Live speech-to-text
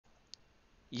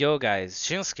Yo guys,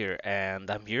 Shinskir, and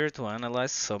I'm here to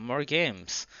analyze some more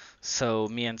games. So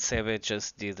me and Sebe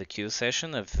just did a queue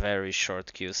session, a very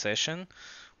short queue session.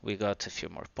 We got a few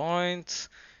more points.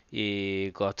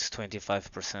 He got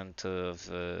 25% of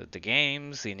the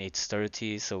games, he needs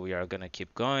 30, so we are gonna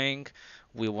keep going.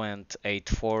 We went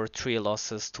 8-4, 3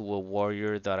 losses to a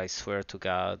warrior that I swear to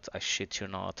God, I shit you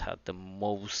not, had the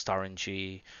most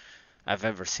RNG I've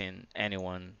ever seen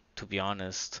anyone, to be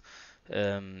honest.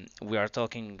 We are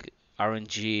talking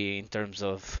RNG in terms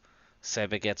of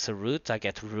Sebe gets a root, I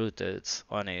get rooted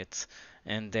on it,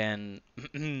 and then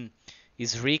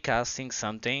he's recasting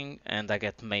something and I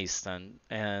get maced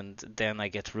and then I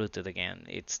get rooted again.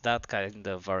 It's that kind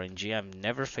of RNG. I've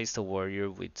never faced a warrior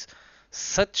with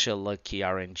such a lucky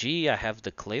RNG. I have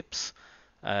the clips.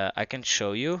 I can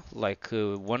show you. Like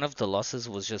one of the losses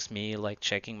was just me like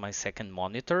checking my second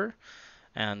monitor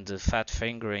and fat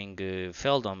fingering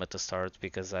failed at the start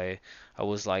because I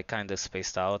was like kind of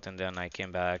spaced out and then I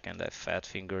came back and I fat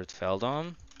fingered failed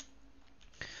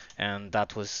and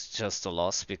that was just a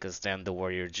loss because then the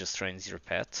warrior just trains your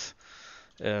pet.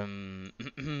 Um,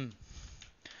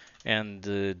 and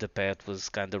the pet was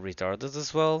kind of retarded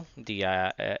as well. The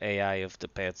AI of the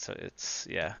pet, so it's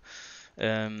yeah.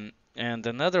 And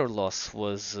another loss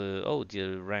was oh,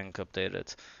 the rank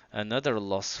updated. Another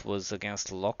loss was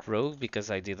against Lock Rogue because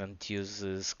I didn't use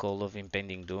Skull of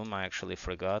Impending Doom. I actually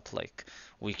forgot. Like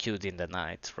we queued in the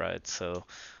night, right? So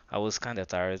I was kind of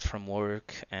tired from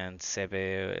work, and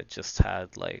Sebe just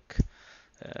had like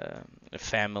a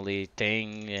family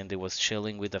thing, and it was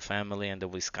chilling with the family, and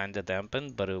it was kind of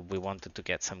dampened. But we wanted to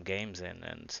get some games in,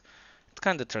 and it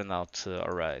kind of turned out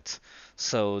alright.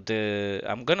 So the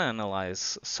I'm gonna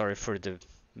analyze. Sorry for the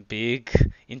big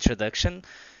introduction.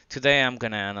 Today I'm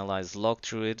gonna analyze Lock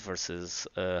Druid versus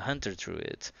Hunter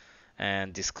Druid.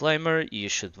 And disclaimer: you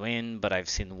should win, but I've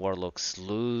seen Warlocks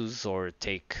lose or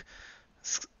take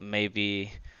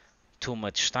maybe too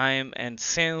much time. And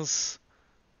since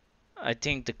I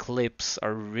think the clips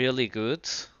are really good,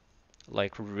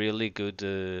 like really good.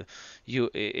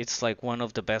 It's like one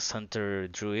of the best hunter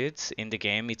druids in the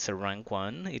game. It's a rank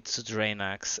one. It's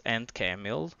Draenax and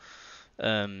Camille.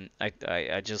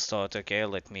 I just thought, okay,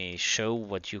 let me show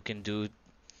what you can do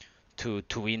to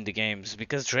win the games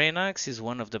because Draenax is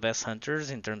one of the best hunters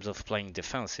in terms of playing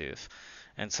defensive,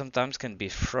 and sometimes can be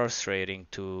frustrating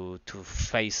to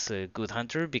face a good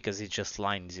hunter because it just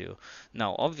lines you.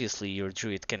 Now, obviously, your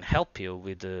druid can help you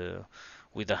with the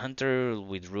hunter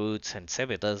with roots, and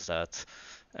Sebe does that.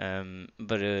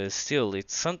 But still,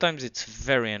 it's sometimes it's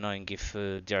very annoying if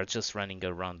they are just running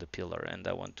around the pillar. And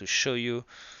I want to show you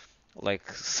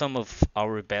like some of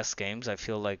our best games. I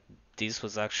feel like this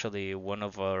was actually one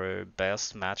of our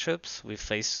best matchups. We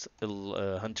faced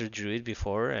Hunter Druid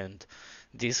before, and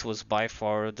this was by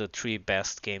far the three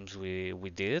best games we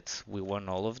did. We won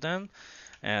all of them,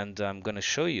 and I'm gonna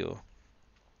show you.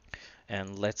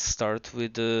 And let's start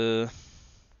with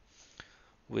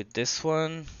this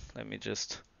one. Let me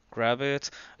just grab it.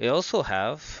 I also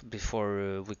have,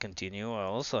 before we continue, I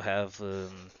also have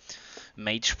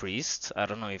Mage Priest. I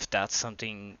don't know if that's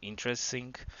something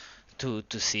interesting to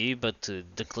see, but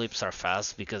the clips are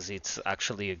fast because it's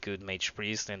actually a good Mage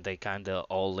Priest and they kind of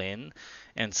all in,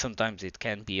 and sometimes it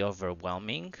can be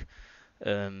overwhelming.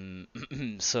 Um,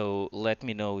 so let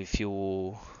me know if you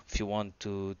want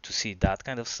to see that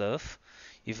kind of stuff,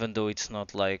 even though it's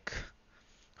not like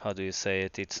how do you say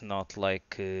it? It's not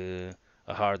like a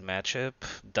hard matchup.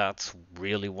 That's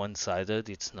really one-sided.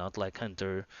 It's not like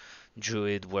Hunter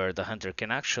Druid where the hunter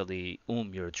can actually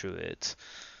your druid.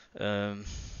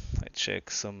 I check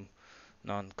some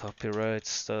non-copyright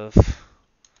stuff.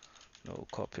 No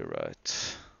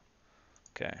copyright.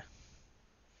 Okay.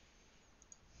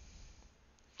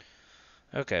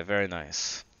 Okay, very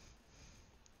nice.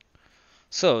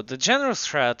 So the general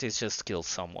strat is just kill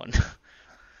someone.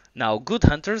 Now, good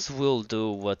hunters will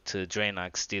do what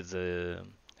Draenax did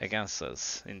against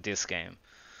us in this game,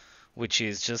 which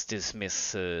is just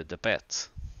dismiss the pet.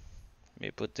 Let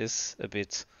me put this a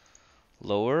bit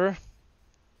lower.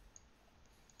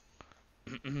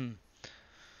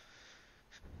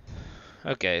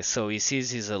 Okay, so he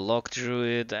sees he's a lock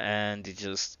druid and he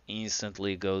just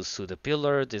instantly goes to the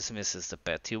pillar, dismisses the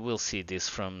pet. You will see this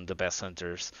from the best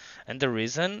hunters. And the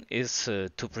reason is to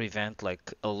prevent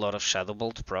like a lot of Shadow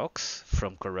Bolt procs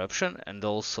from corruption and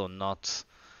also not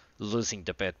losing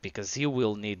the pet because he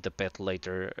will need the pet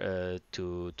later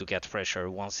to get pressure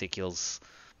once he kills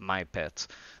my pet.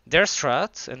 Their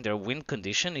strat and their win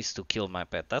condition is to kill my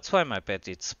pet. That's why my pet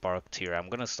is sparked here. I'm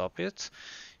gonna stop it.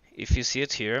 if you see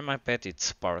it here, my pet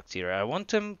it's parked here. I want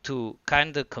them to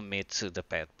kind of commit to the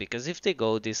pet, because if they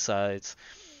go this side,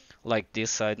 like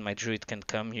this side, my druid can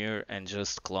come here and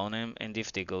just clone him, and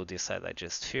if they go this side, I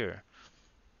just fear.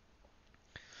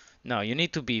 Now you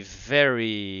need to be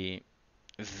very,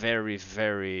 very,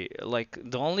 very, like,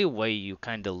 the only way you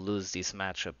kind of lose this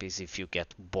matchup is if you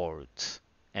get bored,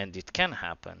 and it can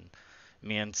happen.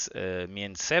 Me and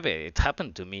Sebe, it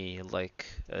happened to me. Like,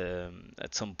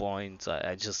 at some point,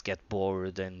 I just get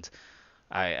bored and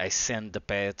I send the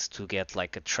pet to get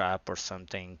like a trap or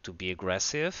something to be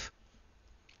aggressive,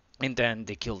 and then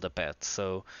they kill the pet.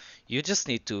 So you just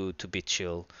need to be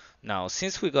chill. Now,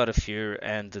 since we got a fear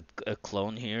and a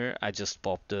clone here, I just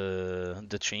popped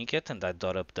the trinket and I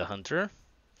dot up the hunter.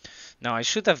 Now I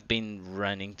should have been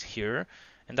running here,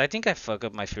 and I think I fucked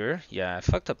up my fear. Yeah, I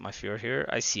fucked up my fear here.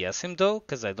 I CS him though,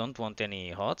 because I don't want any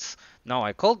hots. Now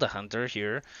I called the hunter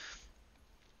here,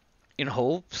 in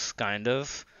hopes, kind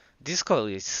of. This coil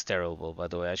is terrible, by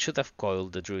the way. I should have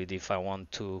coiled the druid if I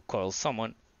want to coil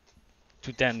someone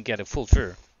to then get a full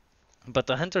fear. But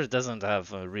the hunter doesn't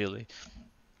have really,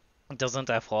 doesn't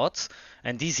have hots,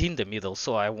 and he's in the middle,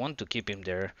 so I want to keep him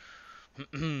there.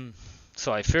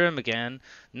 So I fear him again.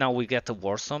 Now we get a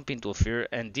war stomp into a fear,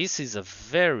 and this is a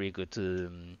very good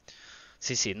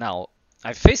CC. Now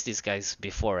I faced these guys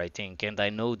before, I think, and I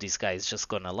know this guy is just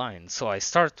gonna line. So I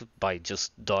start by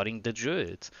just dotting the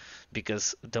druid,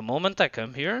 because the moment I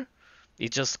come here,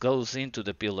 it just goes into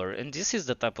the pillar, and this is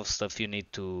the type of stuff you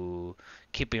need to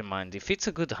keep in mind. If it's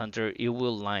a good hunter, it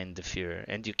will line the fear,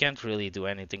 and you can't really do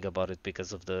anything about it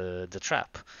because of the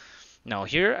trap. Now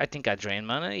here, I think I drain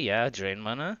mana. Yeah, drain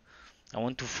mana. I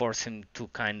want to force him to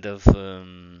kind of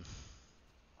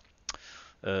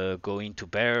go into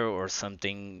bear or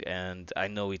something, and I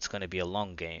know it's gonna be a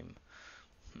long game.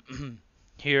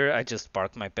 Here, I just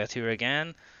park my pet here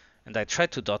again, and I try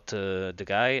to dot the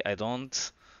guy. I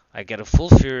don't. I get a full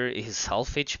fear. He's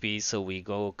half HP, so we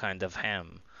go kind of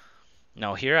ham.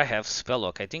 Now here I have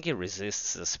spelllock. I think he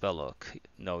resists the spelllock.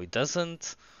 No, he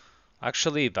doesn't.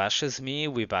 Actually, he bashes me,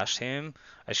 we bash him.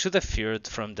 I should have feared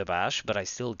from the bash, but I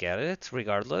still get it,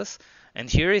 regardless. And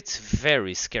here it's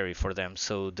very scary for them,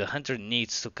 so the hunter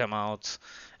needs to come out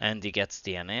and he gets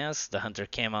the NS. The hunter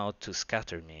came out to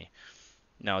scatter me.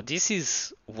 Now, this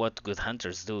is what good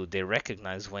hunters do. They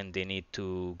recognize when they need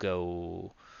to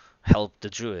go help the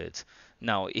druid.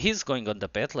 Now, he's going on the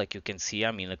pet, like you can see,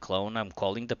 I'm in a clone, I'm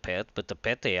calling the pet, but the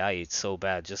pet AI is so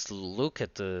bad. Just look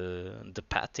at the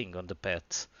patting on the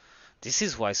pet. This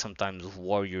is why sometimes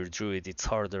warrior druid it's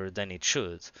harder than it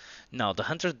should. Now the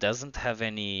hunter doesn't have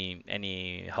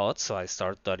any hot, so I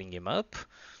start dotting him up.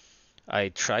 I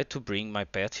try to bring my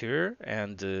pet here,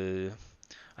 and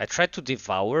I try to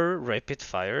devour rapid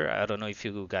fire. I don't know if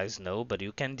you guys know, but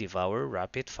you can devour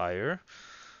rapid fire.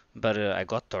 But I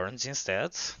got thorns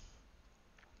instead.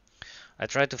 I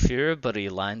tried to fear, but he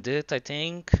lined it, I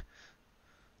think.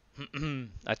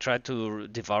 I tried to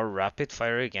devour rapid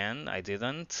fire again. I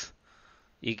didn't.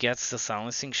 He gets the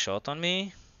silencing shot on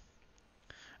me,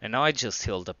 and now I just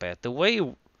heal the pet. The way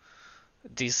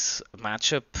this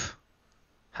matchup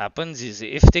happens is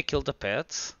if they kill the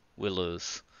pet, we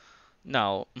lose.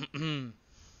 Now,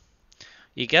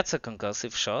 he gets a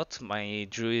concussive shot. My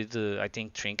druid, I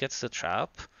think, trinkets the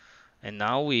trap, and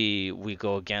now we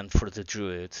go again for the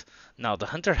druid. Now the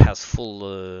hunter has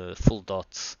full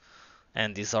dots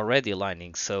and is already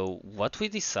lining. So what we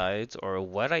decide, or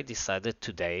what I decided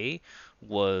today,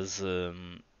 was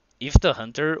if the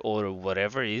hunter or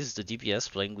whatever is the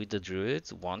DPS playing with the druid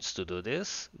wants to do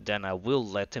this, then I will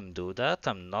let him do that.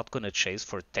 I'm not gonna chase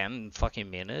for 10 fucking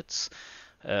minutes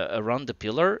around the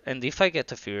pillar, and if I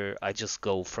get a fear, I just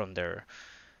go from there.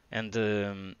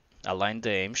 And align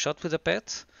the aim shot with the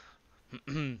pet.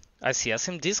 I CS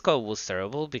him. This call was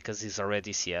terrible because he's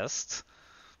already CS'd.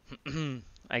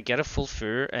 I get a full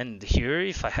fear, and here,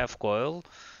 if I have coil,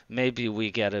 maybe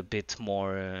we get a bit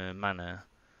more mana.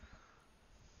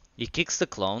 He kicks the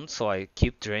clone, so I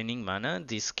keep draining mana.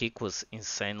 This kick was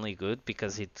insanely good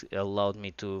because it allowed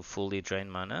me to fully drain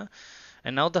mana.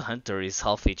 And now the hunter is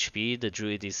half HP, the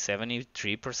druid is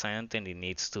 73%, and he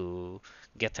needs to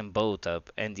get them both up.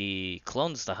 And he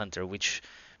clones the hunter, which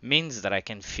means that I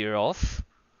can fear off,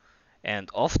 and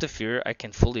off the fear I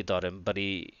can fully dot him, but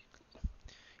he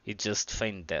just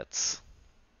feigned deaths.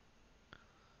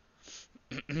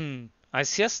 I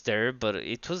CS there, but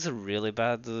it was a really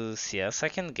bad CS. I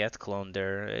can get clone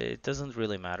there, it doesn't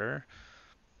really matter.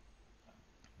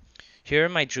 Here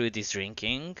my druid is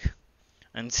drinking,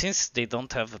 and since they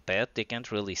don't have a pet, they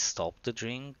can't really stop the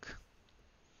drink.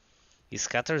 He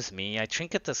scatters me, I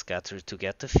trinket the scatter to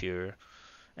get the fear,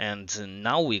 and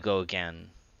now we go again.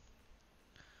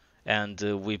 and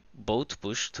we both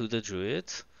push to the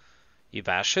Druid. He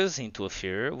bashes into a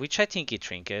Fear, which I think he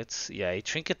trinkets. Yeah, he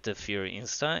trinket the Fear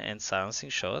insta and silencing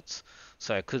shots,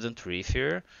 so I couldn't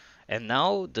re-Fear. And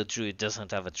now the Druid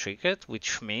doesn't have a trinket,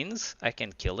 which means I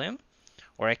can kill him,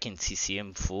 or I can CC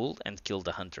him full and kill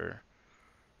the Hunter.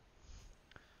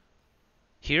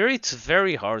 Here it's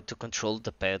very hard to control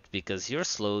the pet because you're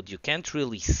slowed, you can't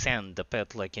really send the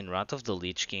pet like in Wrath of the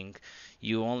Lich King.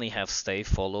 You only have stay,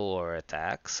 follow, or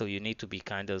attack, so you need to be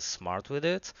kind of smart with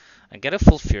it. I get a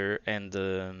full fear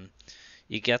and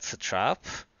he gets a trap.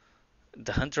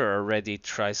 The hunter already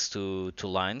tries to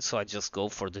line, so I just go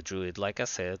for the druid. Like I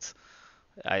said,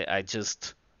 I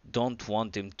just don't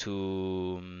want him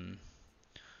to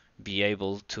be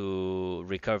able to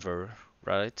recover,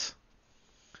 right?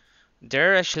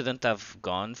 There I shouldn't have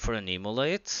gone for an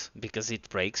Immolate because it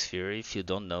breaks fear. If you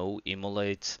don't know,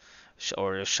 Immolate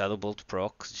or a Shadowbolt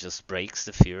proc just breaks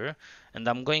the fear. And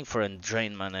I'm going for a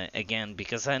Drain Mana again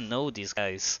because I know these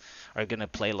guys are gonna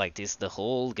play like this the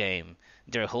whole game.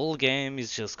 Their whole game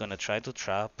is just gonna try to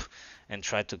trap and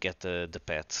try to get the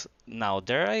pet. Now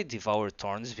there I devour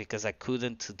Thorns because I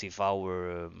couldn't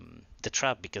devour the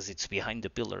trap because it's behind the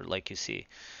pillar like you see.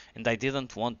 And I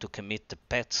didn't want to commit the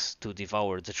pet to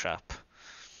devour the trap.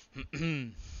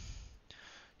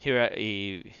 Here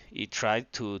he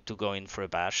tried to go in for a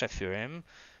bash, I fear him,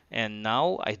 and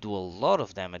now I do a lot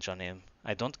of damage on him.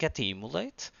 I don't get the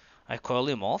Immolate, I coil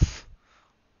him off,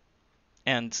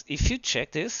 and if you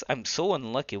check this, I'm so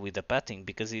unlucky with the patting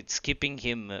because it's keeping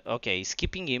him, okay, it's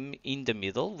keeping him in the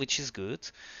middle, which is good,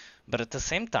 but at the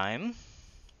same time,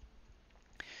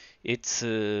 it's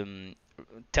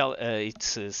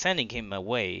sending him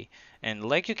away. And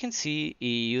like you can see,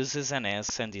 he uses an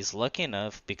S and is lucky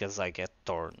enough because I get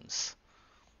Thorns.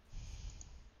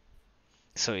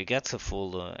 So he gets a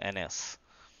full NS.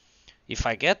 If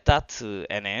I get that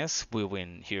NS, we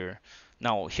win here.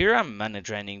 Now, here I'm mana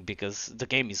draining because the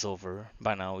game is over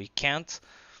by now. He can't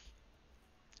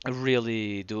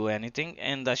really do anything.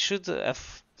 And I should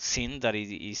have seen that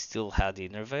he still had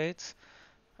Innervate.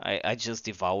 I just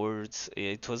devoured.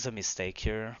 It was a mistake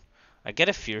here. I get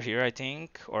a fear here, I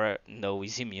think. Or no,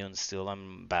 he's immune still.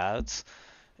 I'm bad.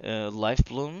 Life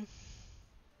Bloom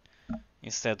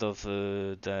instead of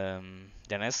the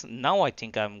nest. Now I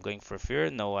think I'm going for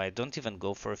fear. No, I don't even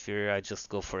go for fear. I just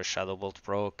go for a Shadow Bolt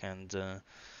proc and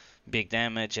big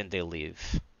damage, and they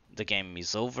leave. The game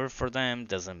is over for them.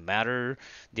 Doesn't matter.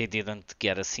 They didn't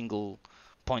get a single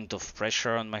point of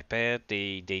pressure on my pet.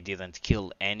 They didn't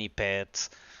kill any pet.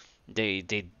 They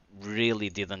really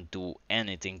didn't do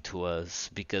anything to us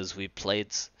because we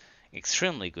played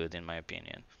extremely good in my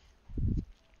opinion.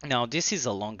 Now this is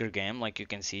a longer game, like you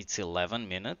can see it's 11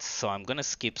 minutes, so I'm gonna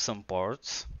skip some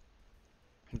parts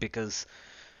because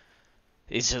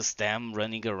it's just them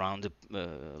running around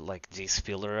like this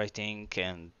pillar I think,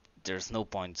 and there's no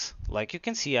point. Like you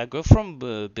can see I go from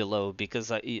below because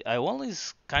I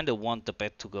always kind of want the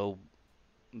pet to go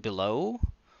below.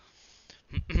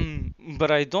 But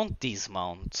I don't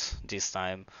dismount this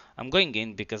time. I'm going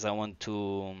in because I want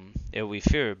to AoE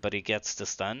fear, but he gets the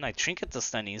stun. I trinket the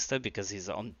stun insta because he's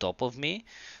on top of me,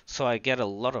 so I get a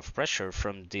lot of pressure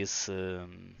from this fear.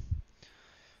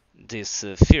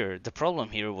 The problem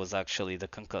here was actually the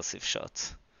concussive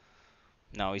shot.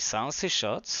 Now he sounds his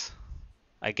shots.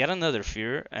 I get another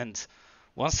fear, and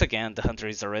once again the hunter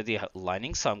is already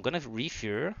lining, so I'm gonna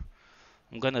re-fear.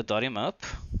 I'm gonna dot him up.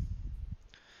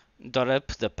 Dot up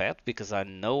the pet because I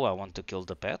know I want to kill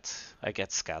the pet. I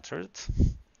get scattered.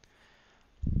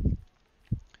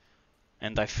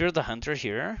 And I fear the hunter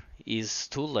here is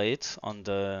too late on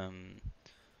the...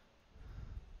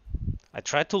 I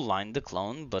tried to line the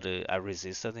clone, but I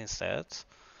resisted instead.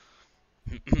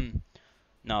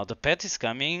 Now the pet is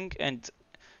coming, and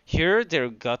here they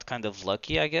got kind of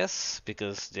lucky, I guess,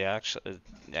 because they actually...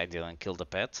 I didn't kill the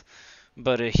pet.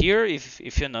 But here,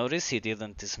 if you notice, he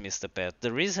didn't dismiss the pet.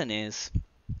 The reason is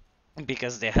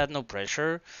because they had no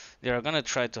pressure. They are gonna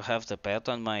try to have the pet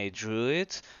on my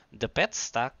druid. The pet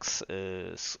stacks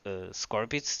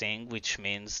Scorpion Sting, which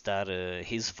means that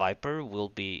his Viper will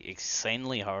be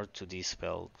insanely hard to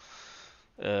dispel.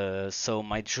 So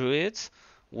my druid,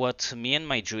 what me and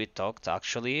my druid talked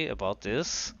actually about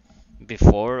this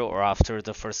before or after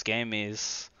the first game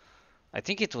is, I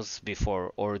think it was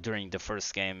before or during the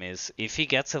first game, is if he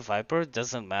gets a Viper,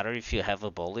 doesn't matter if you have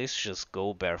Abolish, just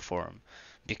go Bear Form.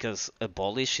 Because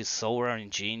Abolish is so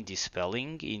RNG in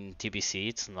dispelling in TBC,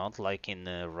 it's not like in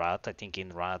Rat. I think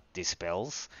in Rat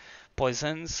dispels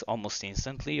poisons almost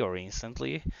instantly or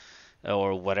instantly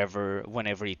or whatever,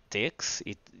 whenever it ticks.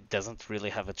 It doesn't really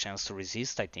have a chance to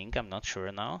resist, I think. I'm not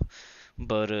sure now.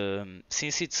 But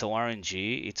since it's so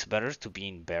RNG, it's better to be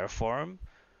in bear form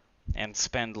and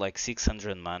spend like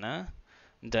 600 mana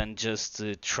than just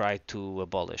try to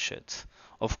abolish it.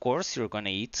 Of course, you're gonna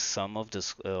eat some of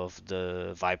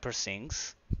the Viper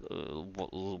Sings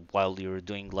while you're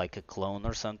doing like a clone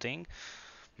or something.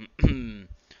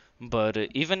 But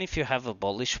even if you have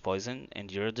abolish poison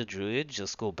and you're the druid,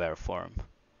 just go bear form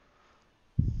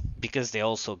because they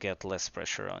also get less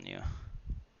pressure on you.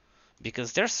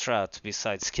 Because their strat,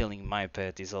 besides killing my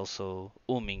pet, is also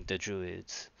umming the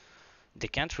druids. They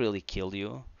can't really kill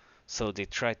you, so they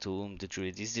try to the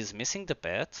druid. Is dismissing the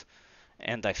pet,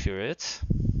 and I fear it.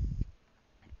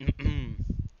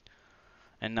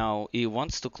 And now he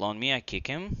wants to clone me, I kick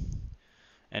him.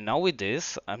 And now with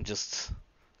this, I'm just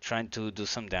trying to do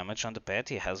some damage on the pet.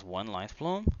 He has one life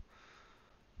bloom.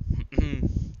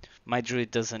 My druid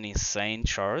does an insane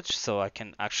charge, so I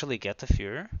can actually get a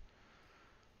fear.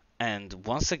 And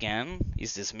once again,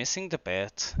 he's dismissing the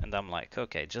pet, and I'm like,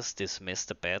 okay, just dismiss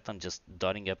the pet. I'm just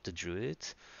dotting up the druid.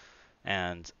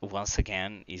 And once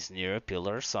again, he's near a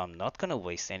pillar, so I'm not gonna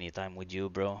waste any time with you,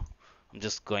 bro. I'm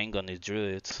just going on the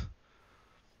druid.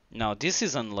 Now, this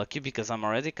is unlucky because I'm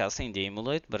already casting the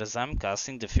Emulate, but as I'm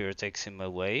casting, the Fear takes him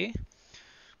away.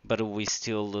 But we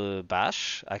still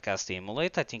bash. I cast the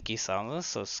Emulate. I think he silences,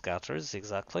 so scatters,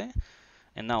 exactly.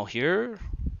 And now here,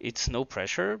 it's no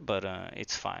pressure, but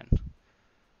it's fine.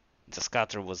 The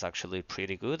scatter was actually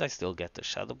pretty good. I still get the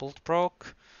Shadow Bolt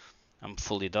proc. I'm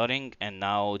fully dotting, and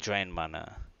now drain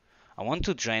mana. I want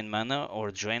to drain mana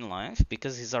or drain life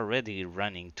because he's already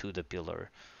running to the pillar.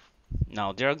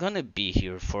 Now they're gonna be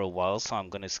here for a while, so I'm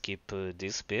gonna skip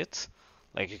this bit.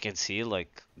 Like you can see,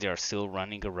 like they are still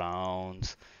running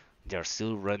around. They are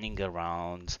still running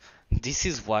around. This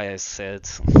is why I said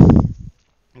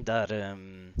that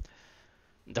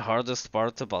the hardest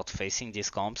part about facing this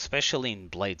comp, especially in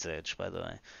Blade's Edge, by the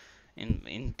way,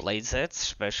 in Blade's Edge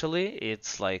especially,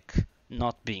 it's like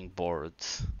not being bored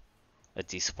at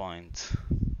this point.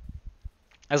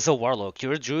 As a warlock,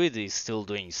 your druid is still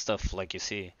doing stuff, like you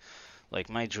see. Like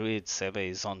my druid Sebe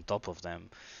is on top of them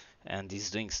and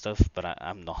he's doing stuff, but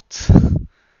I'm not.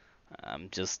 I'm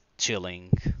just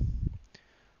chilling.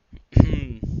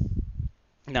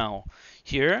 Now,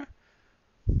 here,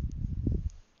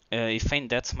 Ifane,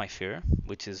 that's my fear,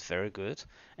 which is very good.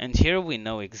 And here we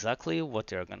know exactly what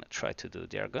they're gonna try to do.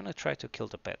 They are gonna try to kill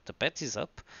the pet. The pet is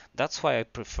up. That's why I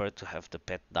prefer to have the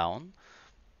pet down,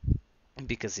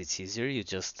 because it's easier. You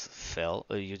just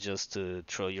you just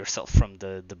throw yourself from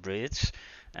the bridge,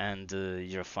 and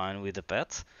you're fine with the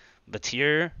pet. But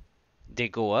here they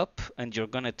go up, and you're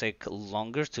gonna take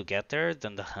longer to get there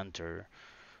than the hunter.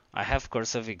 I have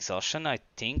Curse of Exhaustion. I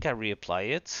think I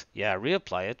reapply it. Yeah, I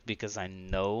reapply it because I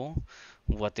know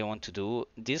what they want to do.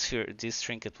 This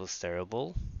trinket was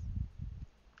terrible.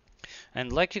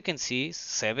 And like you can see,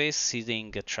 Sebe is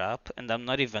setting a trap, and I'm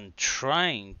not even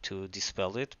trying to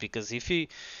dispel it, because if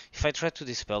I try to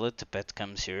dispel it, the pet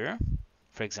comes here,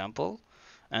 for example,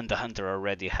 and the hunter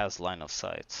already has line of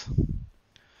sight.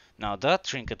 Now that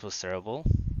trinket was terrible.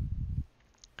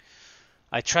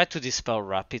 I tried to dispel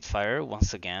rapid fire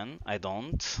once again. I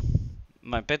don't.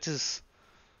 My pet is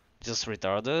just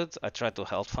retarded. I tried to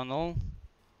health funnel.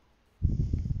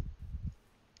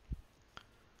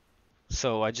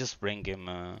 So I just bring him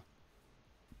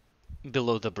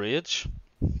below the bridge,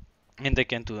 and they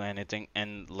can't do anything.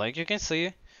 And like you can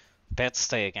see, pets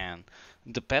stay again.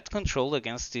 The pet control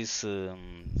against this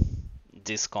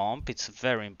comp, it's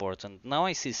very important. Now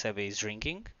I see Sebe is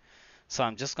drinking, so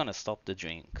I'm just gonna stop the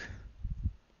drink.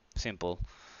 Simple.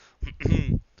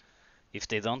 If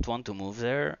they don't want to move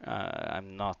there,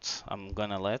 I'm not. I'm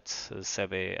gonna let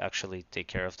Sebe actually take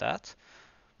care of that.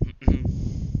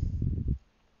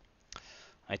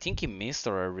 I think he missed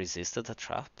or resisted a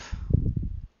trap.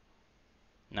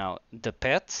 Now, the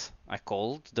pet, I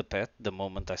called the pet the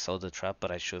moment I saw the trap,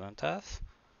 but I shouldn't have.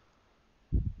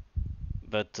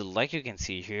 But like you can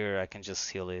see here, I can just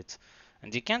heal it.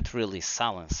 And you can't really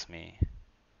silence me,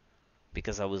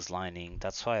 because I was lining.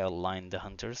 That's why I lined the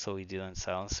hunter, so he didn't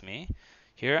silence me.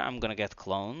 Here, I'm gonna get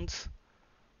cloned.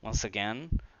 Once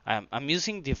again, I'm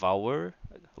using Devour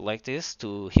like this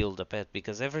to heal the pet,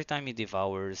 because every time he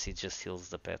devours, he just heals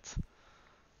the pet.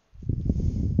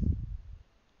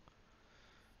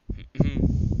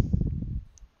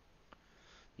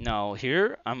 Now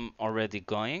here, I'm already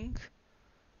going.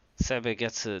 Sebe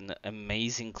gets an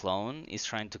amazing clone. He's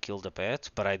trying to kill the pet,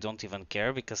 but I don't even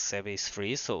care because Sebe is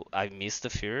free, so I missed the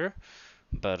fear.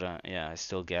 But yeah, I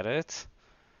still get it.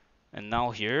 And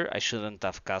now here, I shouldn't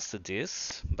have casted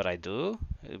this, but I do.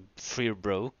 Fear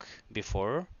broke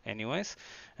before, anyways.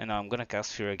 And now I'm gonna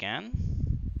cast Fear again.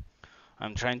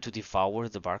 I'm trying to devour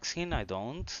the bark skin. I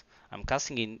don't. I'm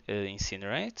casting in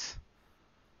Incinerate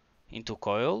into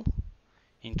Coil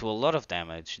into a lot of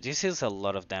damage. This is a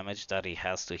lot of damage that he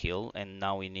has to heal, and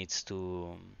now he needs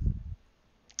to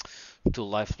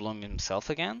life bloom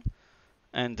himself again.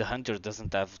 And the hunter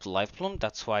doesn't have life bloom.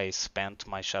 That's why I spent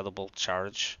my Shadow Bolt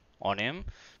charge on him,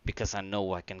 because I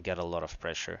know I can get a lot of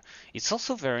pressure. It's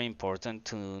also very important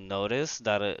to notice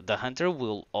that the hunter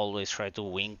will always try to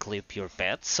wing clip your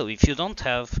pet. So if you don't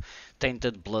have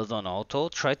tainted blood on auto,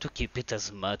 try to keep it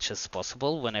as much as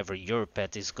possible whenever your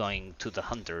pet is going to the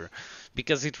hunter,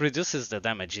 because it reduces the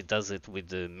damage. It does it with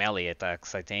the melee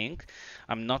attacks, I think.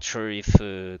 I'm not sure if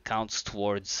counts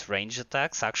towards range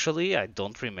attacks. Actually, I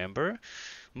don't remember,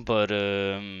 but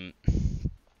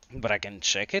I can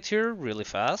check it here really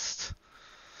fast.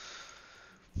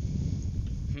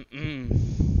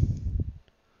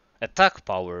 Attack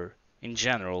power in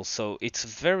general, so it's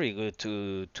very good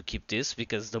to keep this,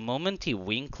 because the moment he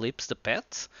wing clips the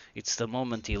pet, it's the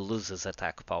moment he loses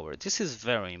attack power. This is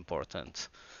very important.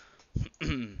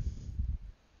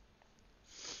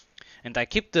 And I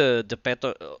keep the pet,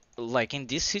 like in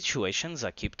these situations, I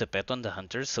keep the pet on the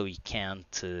hunter so he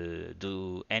can't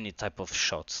do any type of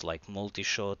shots like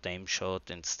multi-shot, aim shot,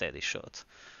 and steady shot.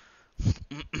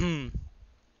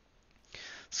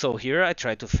 So here I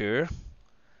try to fear.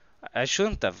 I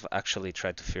shouldn't have actually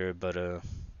tried to fear, but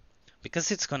because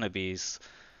it's gonna be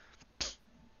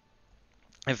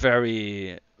a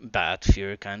very bad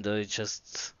fear, kinda. It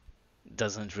just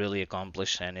doesn't really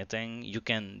accomplish anything. You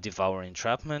can devour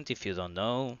entrapment if you don't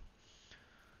know.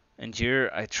 And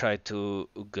here I try to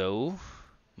go,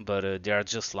 but they are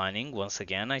just lining. Once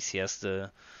again, I CS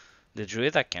the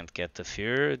druid. I can't get the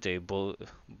fear. They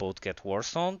both get war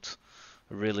stomped.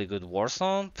 Really good war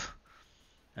stomp.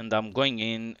 And I'm going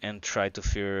in and try to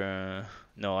fear.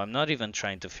 No, I'm not even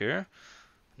trying to fear.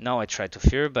 Now I try to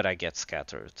fear, but I get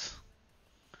scattered.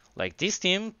 Like, this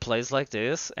team plays like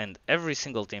this, and every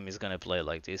single team is gonna play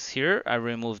like this. Here I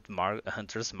removed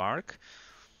Hunter's Mark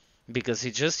because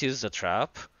he just used a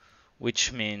trap,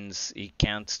 which means he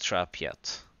can't trap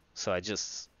yet. So I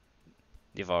just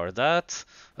devour that,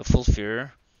 a full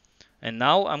fear, and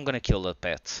now I'm gonna kill the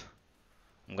pet.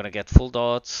 I'm gonna get full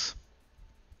dots,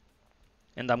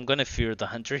 and I'm gonna fear the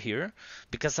hunter here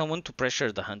because I want to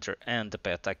pressure the hunter and the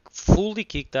pet. I fully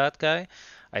kick that guy.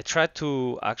 I try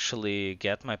to actually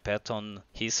get my pet on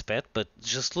his pet, but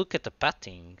just look at the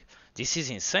petting. This is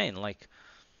insane. Like,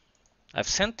 I've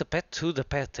sent the pet to the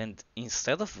pet, and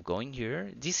instead of going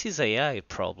here, this is AI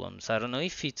problems. I don't know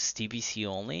if it's TBC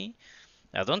only.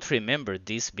 I don't remember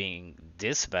this being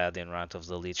this bad in Wrath of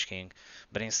the Lich King.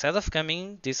 But instead of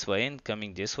coming this way and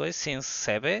coming this way, since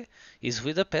Sebe is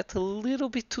with the pet a little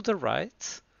bit to the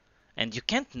right, and you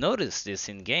can't notice this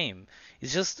in game.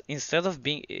 It's just, instead of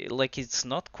being like it's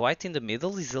not quite in the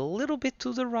middle, it's a little bit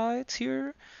to the right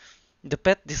here. The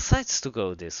pet decides to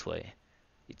go this way.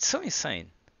 It's so insane.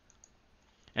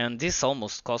 And this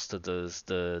almost costed us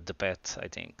the pet, I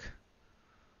think.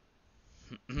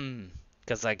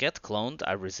 Because I get cloned,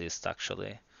 I resist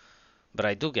actually. But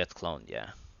I do get cloned, yeah.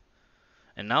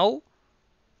 And now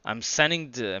I'm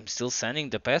still sending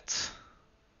the pet.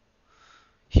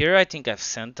 Here I think I've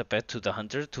sent the pet to the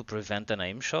hunter to prevent an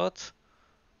aim shot.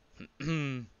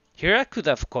 Here I could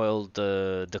have coiled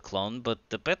the clone, but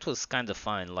the pet was kind of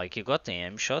fine. Like, he got the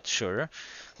aim shot, sure,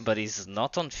 but he's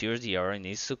not on fear DR, he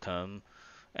needs to come.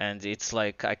 And it's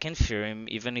like, I can fear him,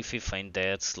 even if he feign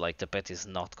deaths, like, the pet is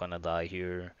not gonna die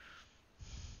here.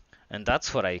 And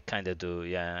that's what I kinda do,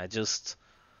 yeah, I just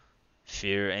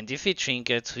fear, and if he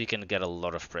trinkets, we can get a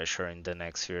lot of pressure in the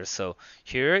next fear. So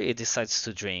here he decides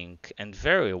to drink, and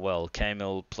very well.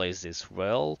 Camel plays this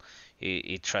well.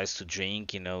 He tries to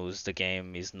drink. He knows the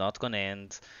game is not gonna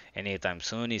end anytime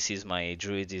soon. He sees my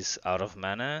druid is out of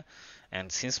mana,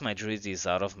 and since my druid is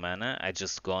out of mana, I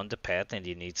just go on the pet, and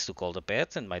he needs to call the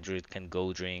pet, and my druid can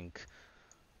go drink.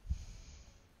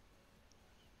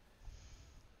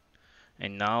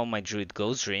 And now my druid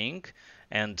goes drink,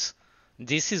 and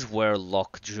this is where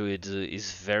Lock Druid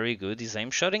is very good. Is I'm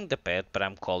shotting the pet, but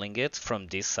I'm calling it from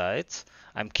this side.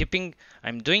 I'm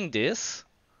doing this.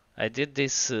 I did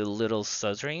this little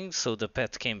stuttering, so the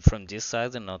pet came from this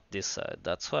side and not this side.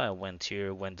 That's why I went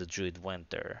here when the druid went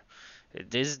there.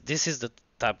 This is the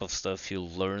type of stuff you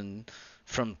learn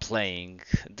from playing,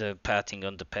 the patting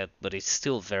on the pet, but it's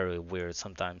still very weird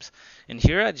sometimes. And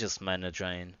here I just mana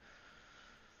drain.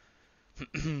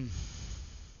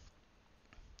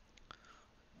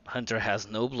 Hunter has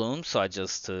no bloom, so I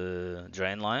just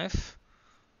drain life.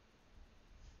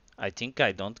 I think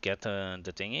I don't get the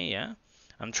thingy, yeah.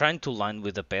 I'm trying to line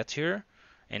with the pet here,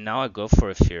 and now I go for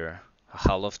a fear.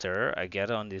 Hall of Terror. I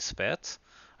get on this pet.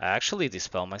 I actually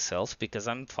dispel myself because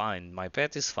I'm fine. My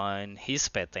pet is fine. His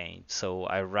pet ain't. So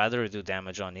I rather do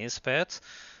damage on his pet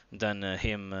than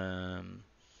him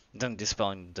than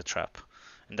dispelling the trap.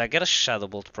 And I get a Shadow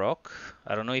Bolt proc.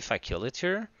 I don't know if I kill it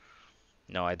here.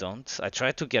 No, I don't. I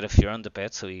tried to get a fear on the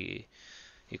pet so he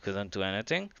couldn't do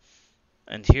anything.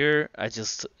 And here I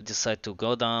just decide to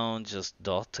go down, just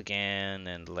dot again,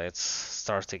 and let's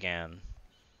start again.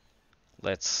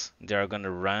 They're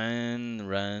gonna run,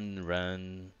 run,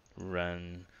 run,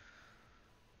 run.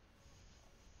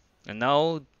 And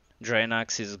now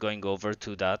Draenax is going over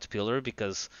to that pillar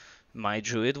because my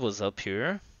Druid was up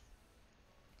here.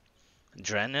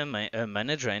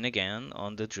 Mana Drain again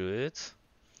on the Druid.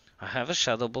 I have a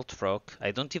Shadow Bolt proc.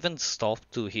 I don't even stop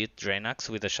to hit Draenax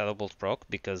with a Shadow Bolt proc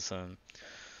because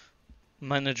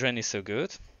Mana Drain is so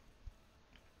good.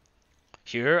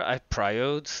 Here I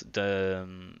prioed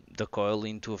the coil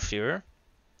into a fear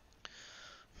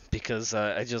because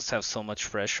I just have so much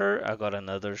pressure. I got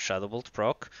another Shadow Bolt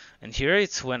proc, and here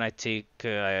it's when I take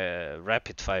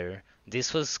Rapid Fire.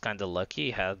 This was kind of lucky.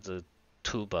 It had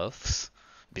two buffs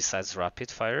besides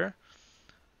Rapid Fire.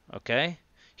 Okay,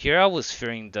 here I was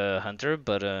fearing the Hunter,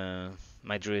 but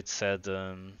my Druid said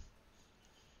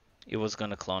it was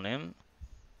gonna clone him.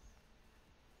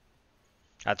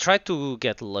 I tried to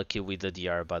get lucky with the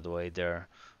DR, by the way, there,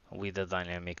 with the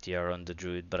dynamic DR on the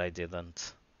Druid, but I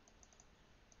didn't.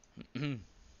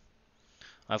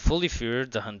 I fully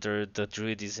feared the Hunter. The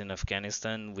Druid is in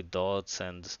Afghanistan with dots,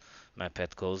 and my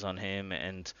pet goes on him.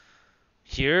 And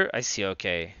here I see,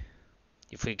 okay,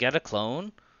 if we get a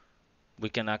clone, we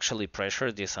can actually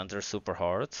pressure this Hunter super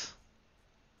hard.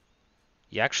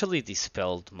 He actually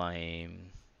dispelled my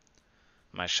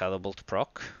Shadow Bolt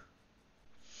proc.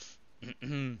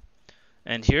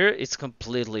 And here it's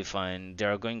completely fine. They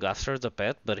are going after the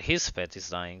pet, but his pet is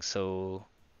dying, so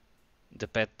the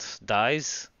pet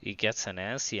dies, he gets an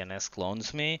S, he NS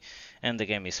clones me, and the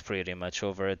game is pretty much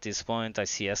over at this point. I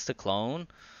CS the clone,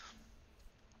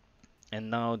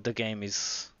 and now the game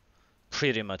is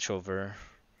pretty much over.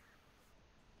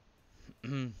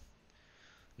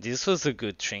 This was a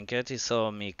good trinket, he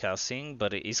saw me casting,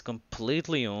 but it is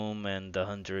completely and the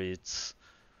 100's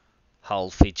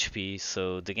half HP,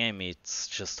 so the game is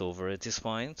just over at this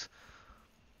point.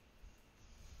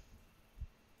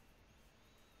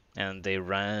 And they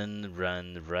run,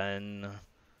 run, run.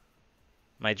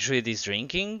 My Druid is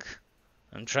drinking.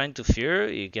 I'm trying to fear.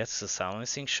 He gets a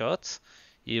silencing shot.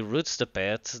 He roots the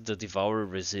pet. The Devourer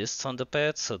resists on the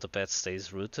pet, so the pet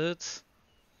stays rooted.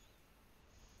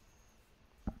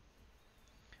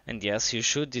 And yes, you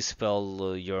should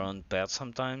dispel your own pet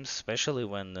sometimes, especially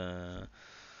when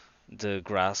the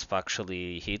grasp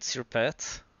actually hits your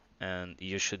pet. And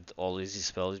you should always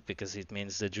dispel it because it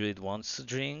means the Druid wants to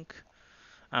drink.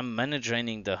 I'm mana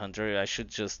draining the Hunter. I should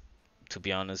just, to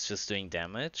be honest, just doing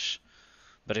damage.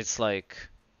 But it's like,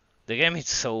 the game is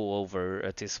so over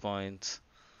at this point.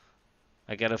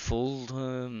 I get a full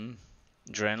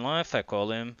drain life, I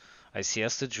call him. I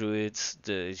CS the Druids,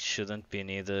 it shouldn't be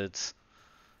needed.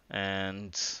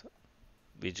 And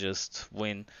we just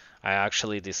win. I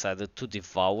actually decided to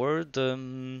devour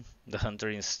the Hunter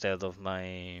instead of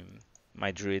my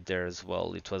Druid there as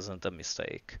well. It wasn't a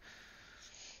mistake.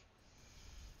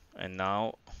 And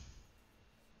now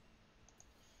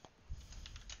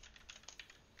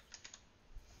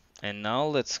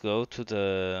let's go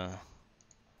to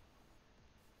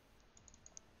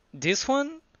this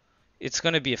one. It's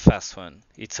gonna be a fast one.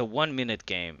 It's a 1 minute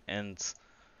game, and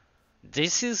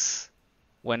this is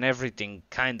when everything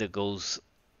kinda goes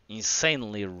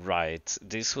insanely right.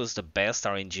 This was the best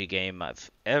RNG game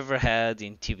I've ever had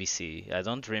in TBC. I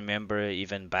don't remember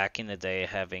even back in the day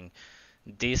having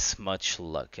this much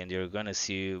luck, and you're gonna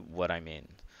see what I mean.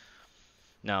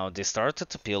 Now, they start at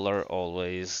the pillar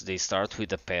always, they start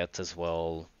with a pet as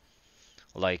well.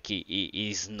 Like, he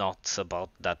is not about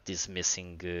that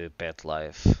dismissing pet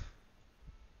life.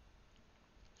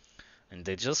 And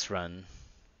they just run.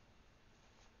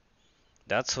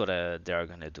 That's what they are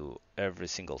gonna do every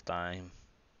single time.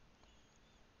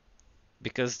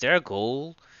 Because their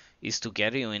goal is to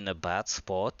get you in a bad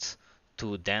spot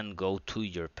to then go to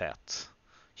your pet.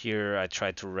 Here I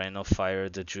try to Reno fire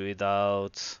the Druid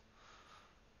out.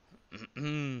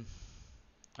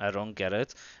 I don't get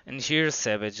it. And here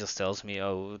Sebe just tells me,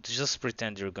 oh, just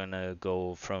pretend you're gonna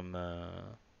go from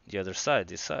the other side,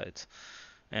 this side.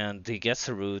 And he gets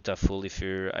a root, I fully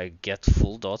fear, I get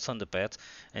full dots on the pet.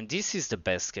 And this is the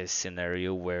best case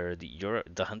scenario where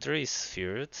the hunter is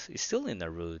feared, he's still in a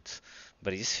root,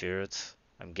 but he's feared.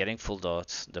 I'm getting full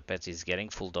dots, the pet is getting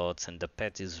full dots, and the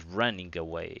pet is running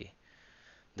away.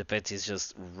 The pet is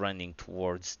just running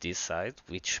towards this side,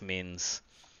 which means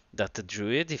that the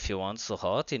druid, if he wants to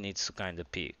hot, he needs to kind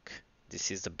of peek.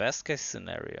 This is the best case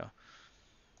scenario.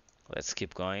 Let's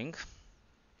keep going.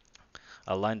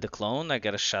 Align the clone, I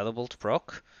get a Shadow Bolt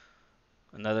proc.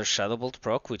 Another Shadow Bolt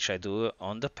proc, which I do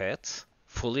on the pet.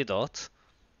 Fully dot.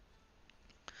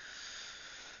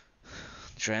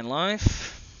 Drain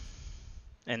life.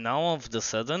 And now all of a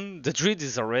sudden, the druid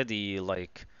is already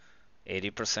like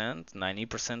 80%,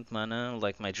 90% mana.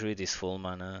 Like my druid is full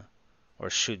mana. Or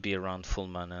should be around full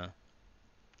mana.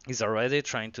 He's already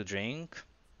trying to drink.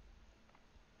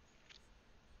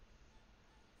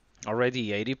 Already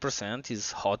 80%.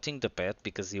 He's hotting the pet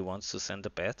because he wants to send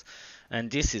the pet. And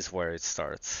this is where it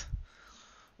starts.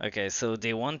 Okay, so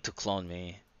they want to clone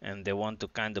me. And they want to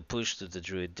kind of push to the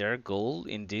druid. Their goal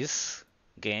in this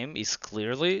game is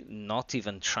clearly not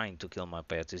even trying to kill my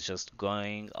pet. It's just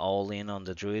going all in on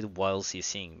the druid while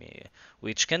CCing me.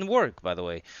 Which can work, by the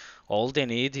way. All they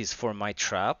need is for my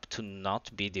trap to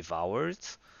not be devoured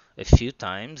a few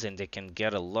times, and they can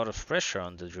get a lot of pressure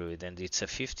on the druid. And it's a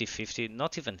 50-50,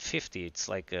 not even 50, it's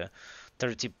like a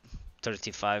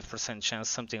 35% chance,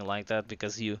 something like that,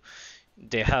 because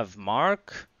they have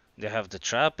mark, they have the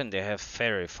trap, and they have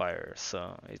fairy fire,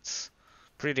 so it's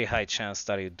pretty high chance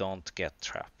that you don't get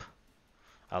trap.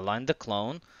 Align the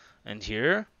clone, and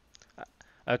here,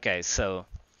 okay, so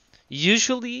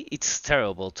usually it's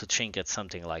terrible to trinket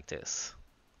something like this.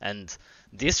 And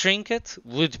this trinket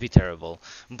would be terrible,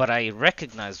 but I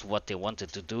recognized what they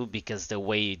wanted to do because the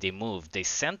way they moved. They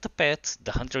sent the pet,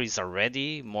 the hunter is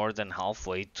already more than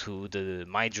halfway to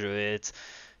my druid,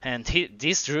 and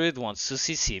this druid wants to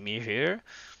CC me here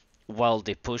while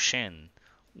they push in.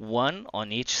 One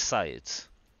on each side.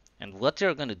 And what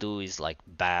they're gonna do is like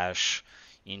bash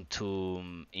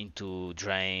into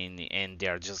drain, and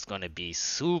they're just gonna be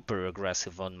super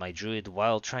aggressive on my druid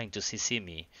while trying to CC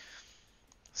me.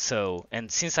 So,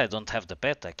 and since I don't have the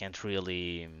pet, I can't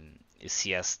really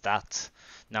CS that.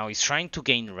 Now he's trying to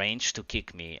gain range to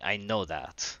kick me, I know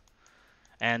that.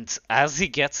 And as he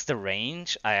gets the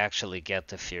range, I actually get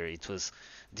the fear.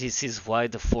 This is why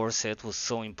the 4 set was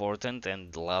so important,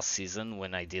 and last season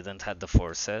when I didn't have the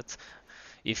 4 set.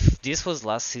 If this was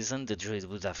last season, the druid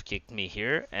would have kicked me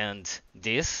here, and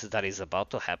this that is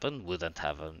about to happen wouldn't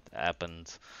have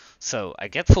happened. So I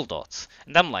get full dots,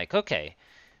 and I'm like, okay,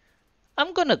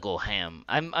 I'm gonna go ham.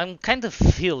 I'm kind of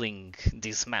feeling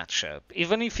this matchup.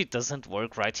 Even if it doesn't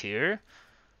work right here,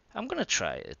 I'm gonna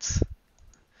try it.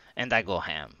 And I go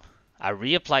ham. I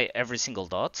reapply every single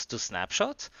dot to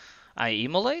snapshot. I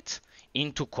immolate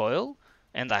into coil,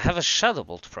 and I have a Shadow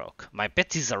Bolt proc. My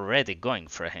pet is already going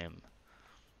for him.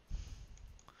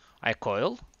 I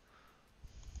coil.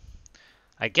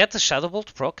 I get the Shadow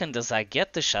Bolt proc, and as I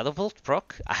get the Shadow Bolt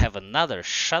proc, I have another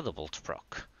Shadow Bolt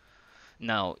proc.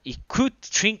 Now, it could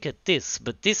trinket this,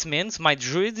 but this means my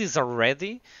druid is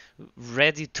already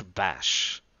ready to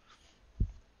bash.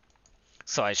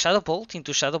 So I Shadow Bolt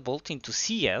into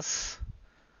CS,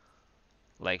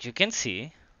 like you can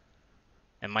see,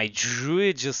 and my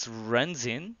druid just runs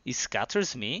in, he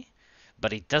scatters me,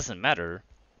 but it doesn't matter.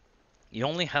 He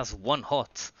only has one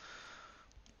hot.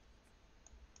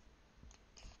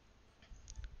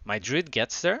 My druid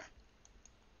gets there.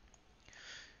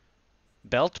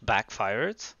 Belt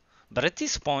backfired, but at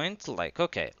this point, like,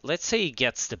 okay, let's say he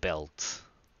gets the belt.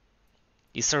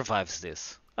 He survives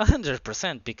this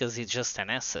 100% because it's just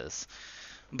an SS.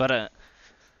 But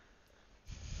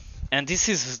and this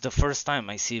is the first time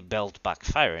I see belt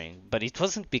backfiring, but it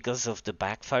wasn't because of the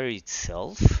backfire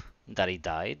itself that he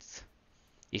died.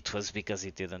 It was because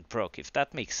he didn't proc, if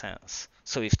that makes sense.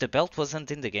 So if the belt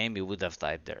wasn't in the game, he would have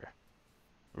died there,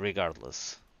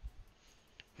 regardless.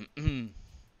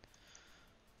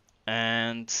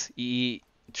 And he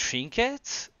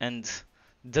trinkets and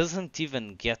doesn't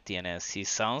even get the NS. He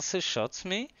silences, shots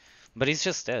me, but he's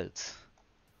just dead.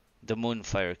 The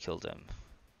Moonfire killed him.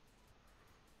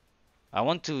 I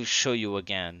want to show you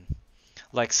again.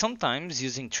 Like sometimes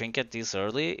using trinket this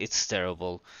early, it's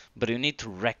terrible, but you need to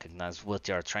recognize what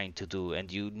they are trying to do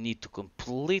and you need to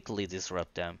completely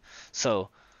disrupt them. So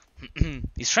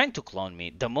he's trying to clone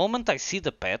me. The moment I see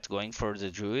the pet going for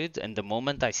the druid and the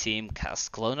moment I see him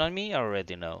cast clone on me, I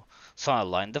already know. So I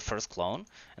line the first clone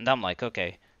and I'm like,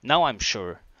 okay, now I'm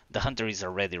sure the hunter is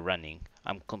already running.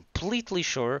 I'm completely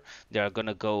sure they are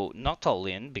gonna go not all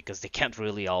in because they can't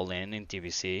really all in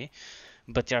TBC,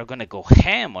 but they are gonna go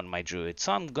ham on my druid,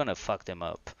 so I'm gonna fuck them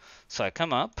up. So I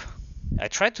come up, I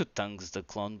try to tongues the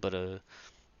clone, but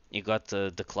he got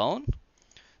the clone.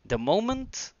 The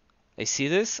moment I see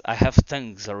this, I have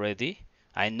tongues already.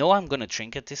 I know I'm gonna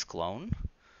trinket this clone,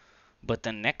 But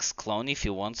the next clone, if he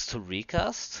wants to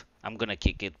recast, I'm gonna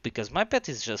kick it because my pet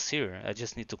is just here. I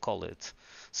just need to call it.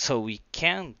 So we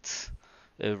can't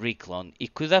reclone. He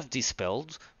could have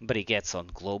dispelled, but he gets on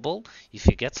global. If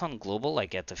he gets on global, I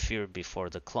get the fear before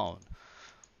the clone.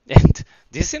 And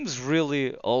this seems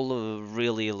really all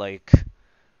really like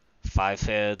five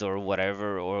head or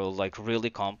whatever, or like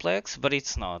really complex, but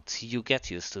it's not. You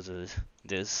get used to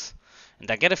this.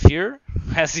 And I get a fear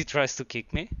as he tries to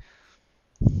kick me.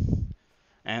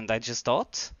 And I just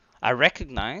thought, I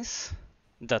recognize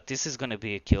that this is gonna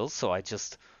be a kill, so I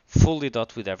just fully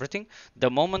dot with everything. The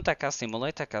moment I cast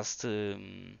Immolate, I cast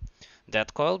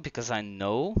Death Coil because I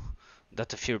know that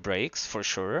the fear breaks for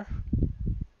sure.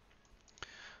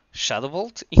 Shadow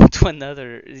Bolt into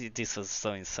another. This was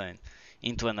so insane.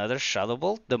 Into another Shadow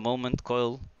Bolt. The moment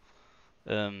Coil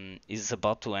is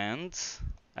about to end,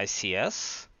 I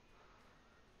CS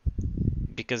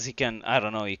because he can. I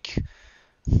don't know.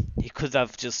 He could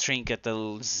have just shrink at the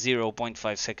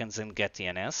 0.5 seconds and get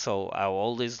the NS. So I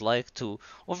always like to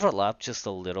overlap just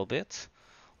a little bit.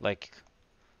 Like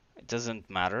it doesn't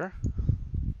matter.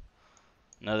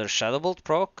 Another Shadow Bolt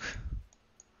proc.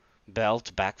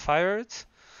 Belt backfired.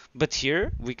 But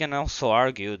here we can also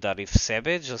argue that if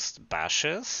Sebe just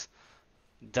bashes,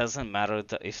 doesn't matter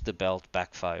if the belt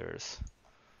backfires.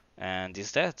 And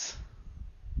is that?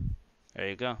 There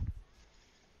you go.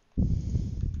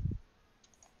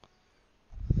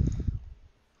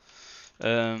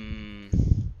 Um,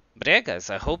 but yeah, guys,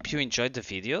 I hope you enjoyed the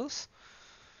videos.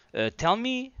 Tell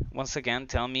me, once again,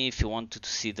 tell me if you wanted to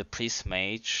see the Priest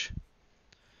Mage.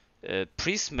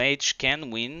 Priest Mage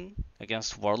can win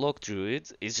against Warlock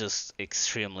Druid. It's just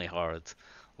extremely hard.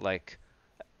 Like,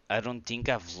 I don't think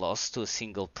I've lost to a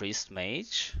single Priest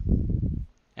Mage.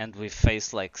 And we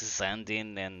faced like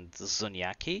Zandin and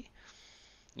Zoniaki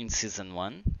in Season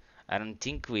 1. I don't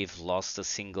think we've lost a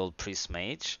single Priest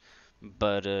Mage,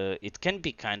 but it can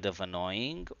be kind of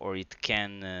annoying, or it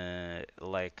can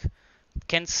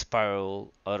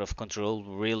spiral out of control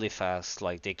really fast.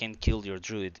 Like they can kill your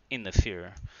druid in the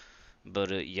fear.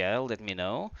 But yeah, let me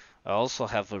know. I also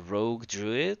have a rogue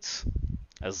druid,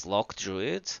 a Zlock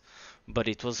druid, but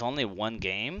it was only one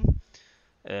game.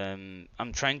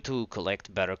 I'm trying to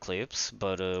collect better clips,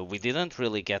 but we didn't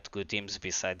really get good teams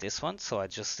beside this one, so I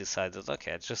just decided,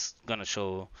 okay, I'm just gonna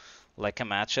show like a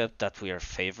matchup that we are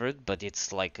favored, but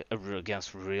it's like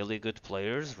against really good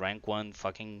players, rank 1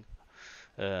 fucking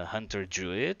Hunter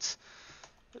Druid,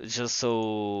 just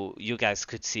so you guys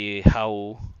could see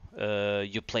how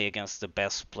you play against the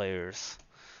best players.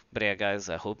 But yeah, guys,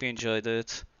 I hope you enjoyed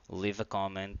it. Leave a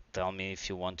comment. Tell me if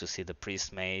you want to see the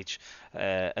Priest Mage.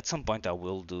 At some point, I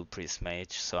will do Priest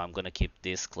Mage, so I'm gonna keep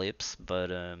these clips. But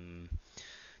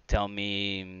tell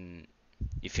me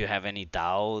if you have any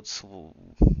doubts.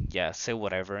 Yeah, say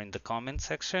whatever in the comment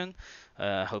section.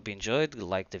 Hope you enjoyed.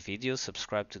 Like the video,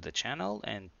 subscribe to the channel,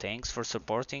 and thanks for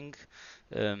supporting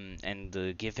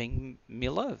and giving me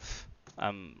love.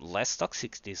 I'm less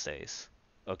toxic these days.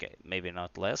 Okay, maybe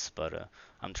not less, but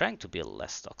I'm trying to be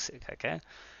less toxic, okay?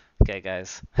 Okay,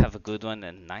 guys, have a good one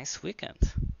and nice weekend.